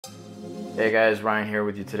Hey guys, Ryan here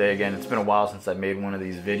with you today again. It's been a while since I made one of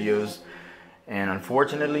these videos, and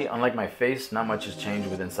unfortunately, unlike my face, not much has changed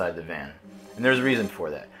with inside the van. And there's a reason for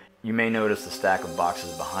that. You may notice the stack of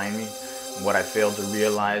boxes behind me. What I failed to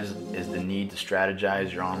realize is the need to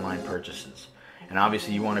strategize your online purchases. And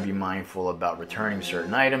obviously you want to be mindful about returning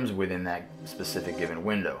certain items within that specific given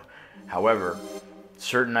window. However,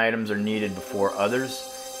 certain items are needed before others.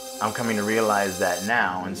 I'm coming to realize that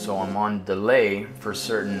now, and so I'm on delay for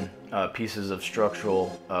certain pieces of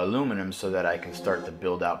structural aluminum so that I can start the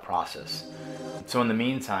build out process. So in the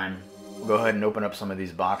meantime, we'll go ahead and open up some of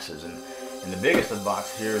these boxes. And the biggest of the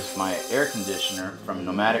box here is my air conditioner from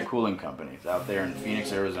Nomadic Cooling Company. It's out there in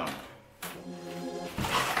Phoenix, Arizona.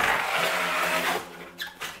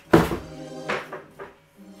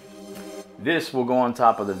 This will go on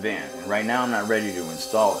top of the van, and right now I'm not ready to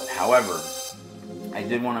install it. However, I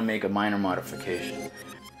did want to make a minor modification.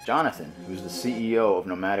 Jonathan, who's the CEO of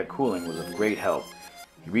Nomadic Cooling, was of great help.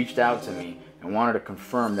 He reached out to me and wanted to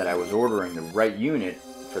confirm that I was ordering the right unit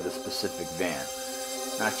for the specific van.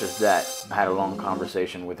 Not just that, I had a long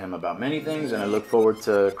conversation with him about many things, and I look forward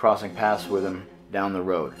to crossing paths with him down the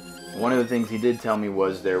road. One of the things he did tell me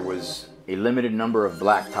was there was a limited number of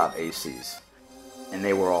blacktop ACs, and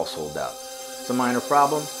they were all sold out. It's a minor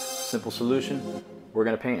problem, simple solution, we're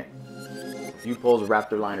going to paint it. U-Pole's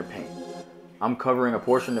Raptor liner paint. I'm covering a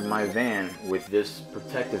portion of my van with this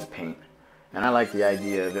protective paint, and I like the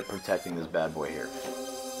idea of it protecting this bad boy here.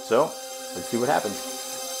 So, let's see what happens.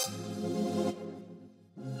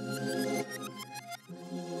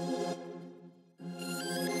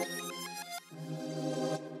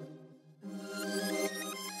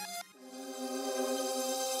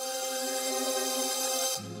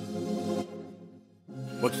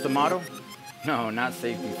 What's the motto? No, not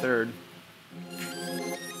safety third.